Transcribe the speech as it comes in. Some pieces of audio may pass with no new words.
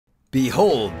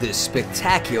Behold this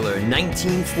spectacular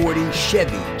 1940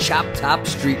 Chevy chop-top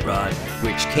street rod,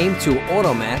 which came to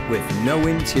AutoMat with no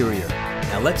interior.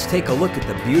 Now let's take a look at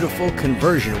the beautiful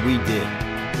conversion we did.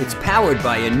 It's powered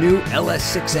by a new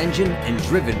LS6 engine and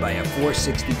driven by a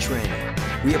 460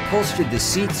 tranny. We upholstered the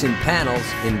seats and panels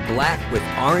in black with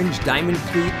orange diamond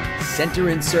pleat, center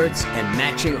inserts, and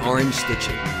matching orange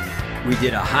stitching. We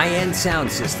did a high-end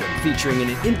sound system featuring an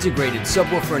integrated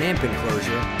subwoofer and amp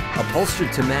enclosure,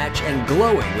 upholstered to match and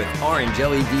glowing with orange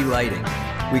LED lighting.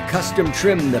 We custom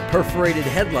trimmed the perforated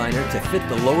headliner to fit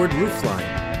the lowered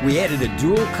roofline. We added a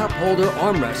dual cup holder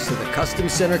armrest to the custom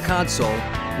center console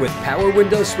with power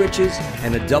window switches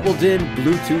and a double-DIN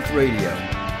Bluetooth radio.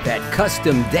 That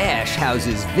custom dash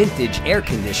houses vintage air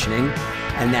conditioning,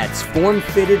 and that's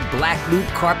form-fitted black loop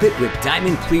carpet with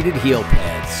diamond-pleated heel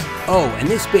pads. Oh, and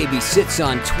this baby sits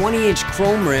on 20-inch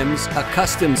chrome rims, a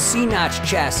custom C-notch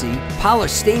chassis,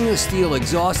 polished stainless steel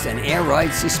exhaust, and air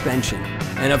ride suspension.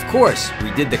 And of course,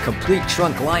 we did the complete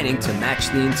trunk lining to match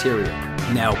the interior.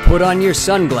 Now put on your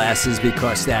sunglasses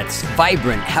because that's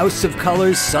vibrant House of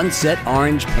Colors sunset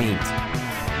orange paint.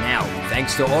 Now,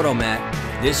 thanks to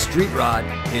AutoMat, this street rod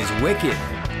is wicked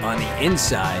on the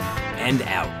inside and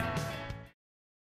out.